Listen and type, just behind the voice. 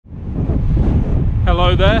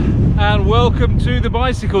Hello there and welcome to the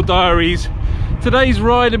Bicycle Diaries. Today's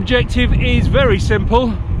ride objective is very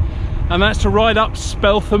simple, and that's to ride up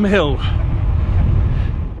Speltham Hill.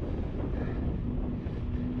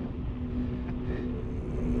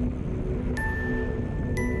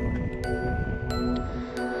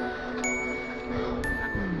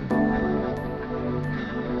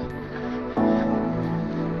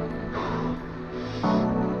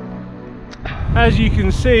 As you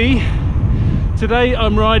can see, today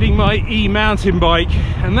I'm riding my e-mountain bike,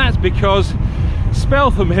 and that's because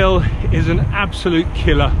Speltham Hill is an absolute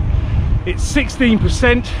killer. It's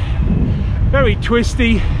 16%, very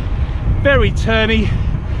twisty, very turny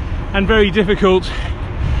and very difficult,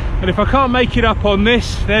 and if I can't make it up on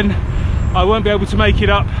this, then I won't be able to make it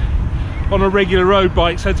up on a regular road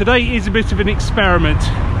bike. So today is a bit of an experiment.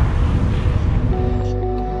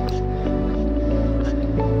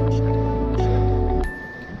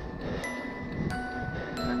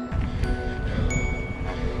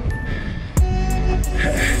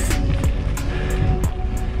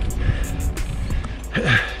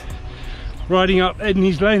 Riding up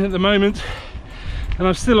Edney's Lane at the moment, and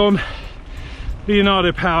I'm still on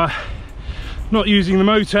Leonardo power, not using the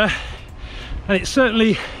motor, and it's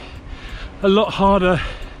certainly a lot harder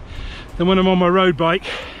than when I'm on my road bike.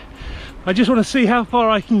 I just want to see how far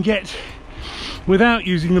I can get without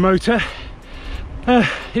using the motor.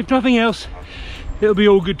 If nothing else, it'll be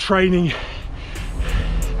all good training.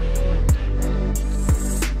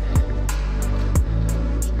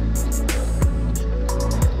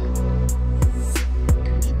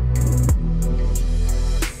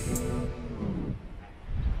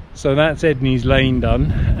 So that's Edney's Lane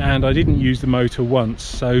done, and I didn't use the motor once,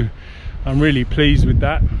 so I'm really pleased with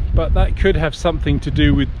that. But that could have something to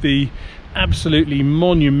do with the absolutely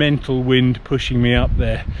monumental wind pushing me up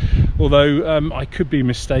there, although I could be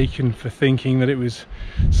mistaken for thinking that it was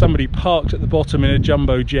somebody parked at the bottom in a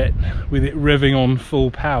jumbo jet with it revving on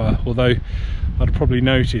full power, although I'd probably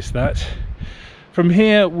noticed that. From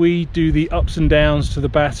here we do the ups and downs to the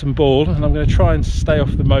Bat and Ball, and I'm going to try and stay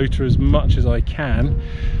off the motor as much as I can,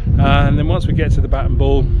 and then once we get to the Bat and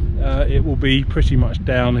Ball it will be pretty much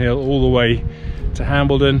downhill all the way to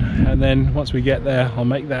Hambledon, and then once we get there I'll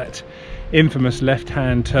make that infamous left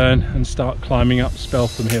hand turn and start climbing up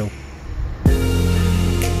Speltham Hill.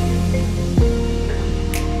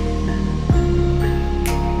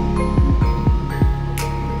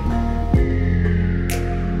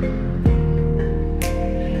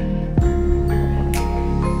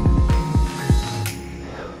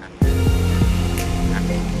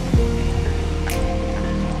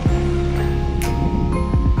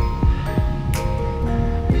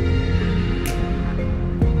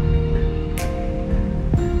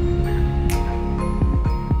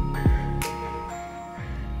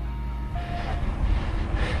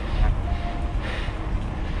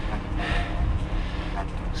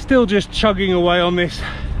 Still just chugging away on this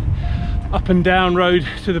up and down road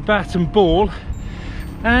to the Bat and Ball,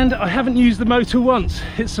 and I haven't used the motor once.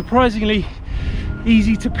 It's surprisingly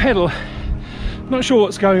easy to pedal. Not sure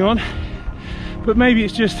what's going on, but maybe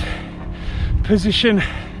it's just position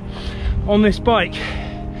on this bike.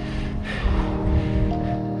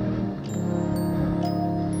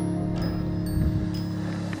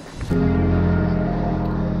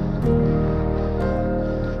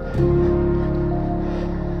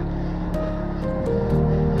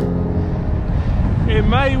 It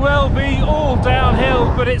may well be all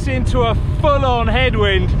downhill, but it's into a full-on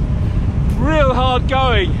headwind. Real hard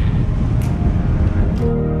going.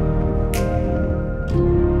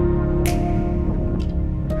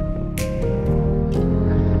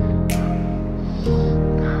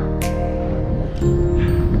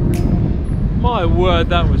 My word,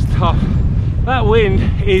 that was tough. That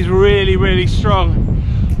wind is really, really strong.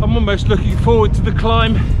 I'm almost looking forward to the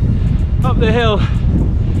climb up the hill,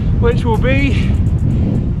 which will be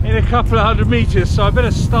in a couple of 100 meters, so I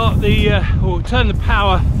better start the or turn the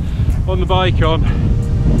power on the bike on.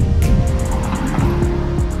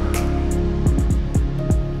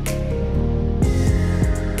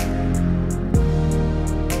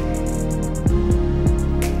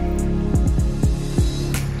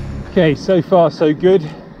 Okay, so far so good.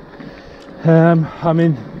 I'm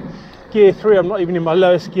in gear 3, I'm not even in my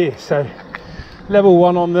lowest gear, so level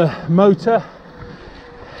 1 on the motor.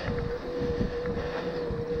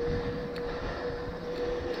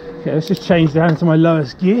 Okay, let's just change down to my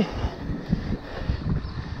lowest gear.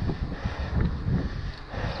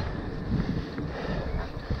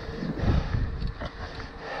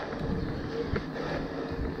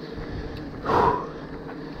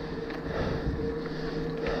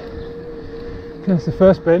 That's the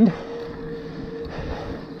first bend.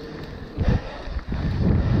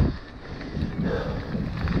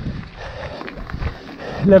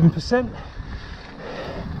 11%.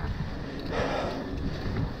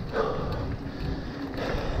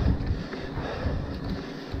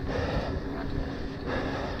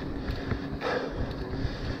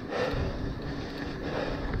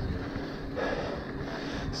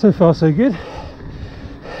 So far so good.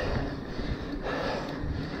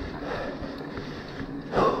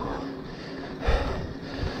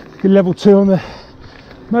 Good level 2 on the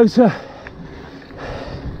motor.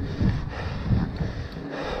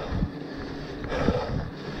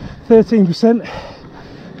 %.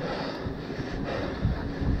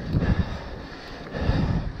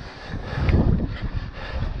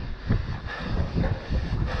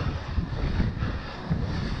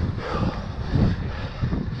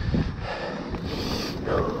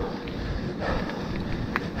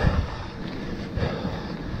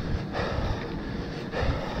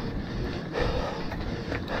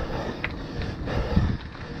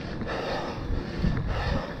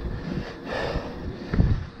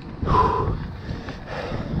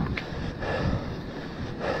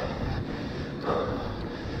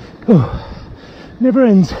 Oh, never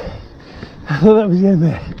ends. I thought that was the end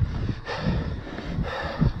there.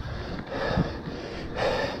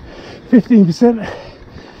 15%.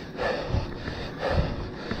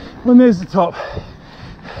 When there's the top.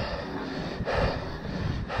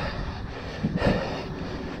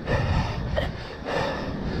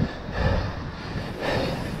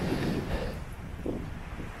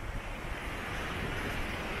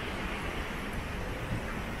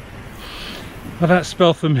 Well, that's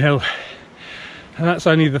Speltham Hill, and that's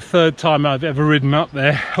only the 3rd time I've ever ridden up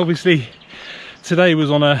there. Obviously today was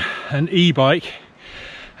on an e-bike,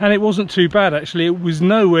 and it wasn't too bad actually. It was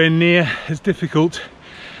nowhere near as difficult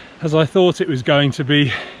as I thought it was going to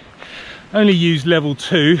be. Only used level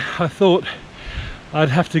 2. I thought I'd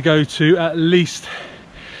have to go to at least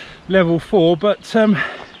level 4, but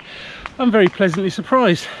I'm very pleasantly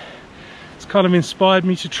surprised. It's kind of inspired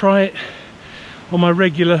me to try it on my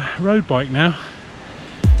regular road bike now.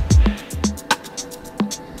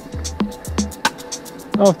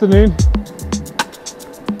 Afternoon.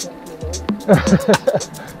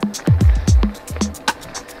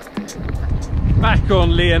 Back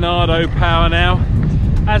on Leonardo power now,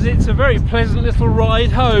 as it's a very pleasant little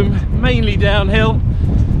ride home, mainly downhill,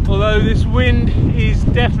 although this wind is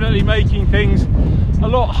definitely making things a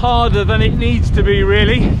lot harder than it needs to be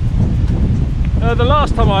really. The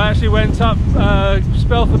last time I actually went up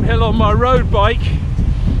Speltham Hill on my road bike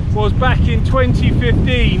was back in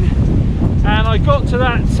 2015, and I got to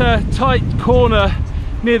that tight corner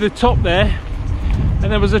near the top there,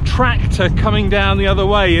 and there was a tractor coming down the other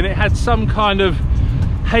way, and it had some kind of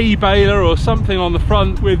hay baler or something on the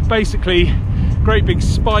front with basically great big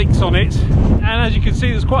spikes on it. And as you can see,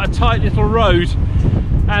 there's quite a tight little road,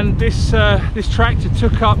 and this tractor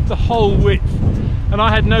took up the whole width, and I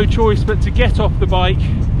had no choice but to get off the bike,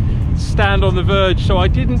 stand on the verge. So I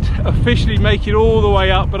didn't officially make it all the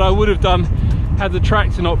way up, but I would have done had the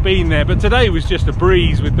tractor not been there. But today was just a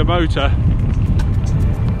breeze with the motor.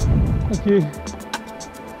 Thank you.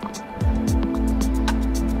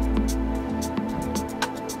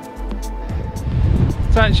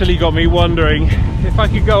 It's actually got me wondering if I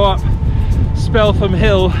could go up Speltham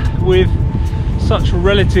Hill with such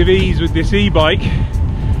relative ease with this e-bike,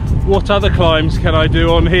 what other climbs can I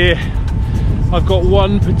do on here? I've got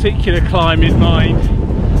one particular climb in mind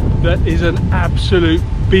that is an absolute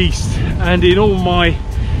beast, and in all my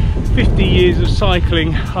 50 years of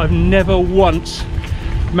cycling I've never once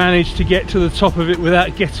managed to get to the top of it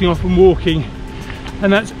without getting off and walking,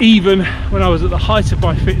 and that's even when I was at the height of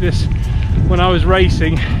my fitness when I was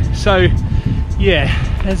racing. So yeah,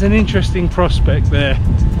 there's an interesting prospect there.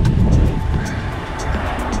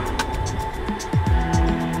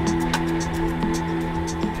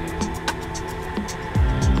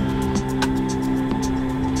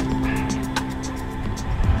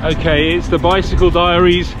 Okay, it's the Bicycle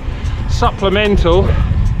Diaries supplemental.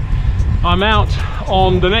 I'm out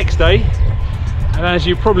on the next day, and as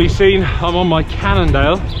you've probably seen, I'm on my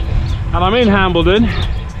Cannondale, and I'm in Hambledon,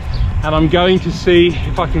 and I'm going to see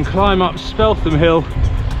if I can climb up Speltham Hill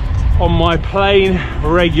on my plain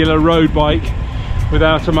regular road bike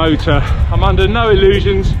without a motor. I'm under no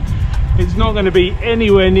illusions, it's not going to be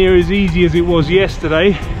anywhere near as easy as it was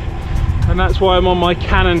yesterday, and that's why I'm on my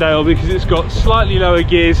Cannondale, because it's got slightly lower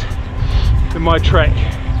gears than my Trek.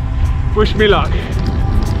 Wish me luck.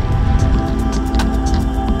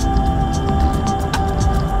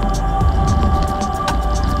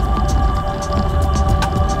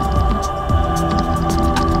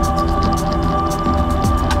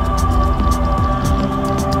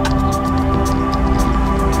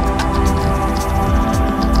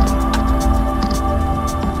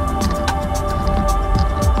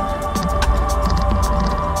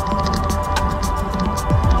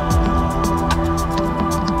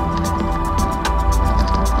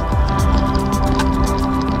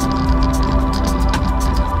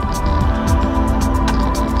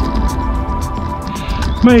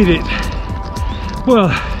 made it. Well,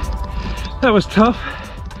 that was tough,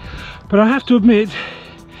 but I have to admit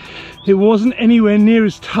it wasn't anywhere near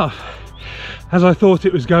as tough as I thought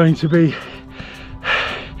it was going to be.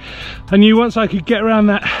 I knew once I could get around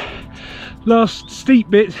that last steep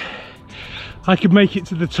bit, I could make it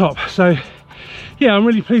to the top. So yeah, I'm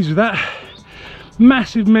really pleased with that.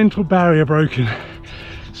 Massive mental barrier broken.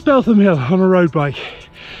 Speltham Hill on a road bike.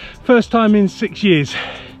 First time in 6 years.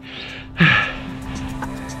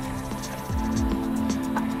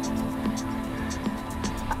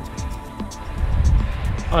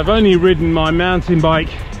 I've only ridden my mountain bike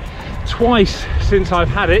twice since I've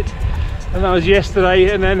had it, and that was yesterday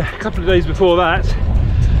and then a couple of days before that,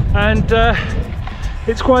 and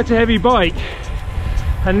it's quite a heavy bike.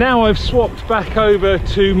 And now I've swapped back over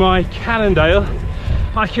to my Cannondale,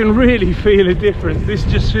 I can really feel a difference. This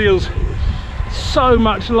just feels so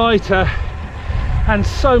much lighter and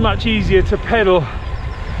so much easier to pedal.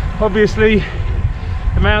 Obviously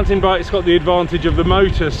the mountain bike's got the advantage of the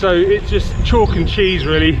motor, so it's just chalk and cheese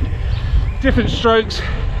really. Different strokes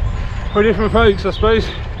for different folks, I suppose.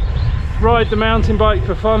 Ride the mountain bike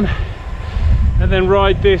for fun, and then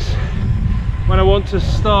ride this when I want to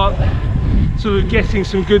start sort of getting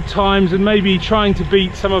some good times and maybe trying to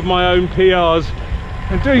beat some of my own PRs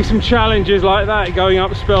and doing some challenges like that going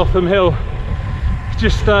up Speltham Hill.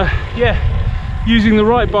 Just yeah, using the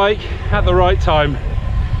right bike at the right time.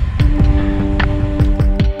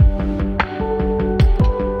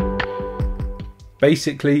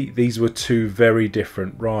 Basically, these were two very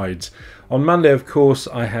different rides. On Monday, of course,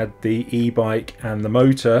 I had the e-bike and the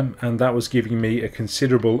motor, and that was giving me a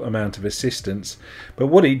considerable amount of assistance. But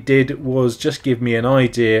what it did was just give me an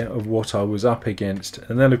idea of what I was up against.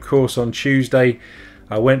 And then, of course, on Tuesday,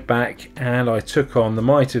 I went back and I took on the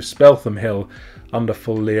might of Speltham Hill under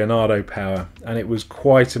full Leonardo power, and it was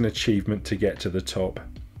quite an achievement to get to the top.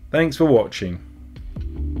 Thanks for watching.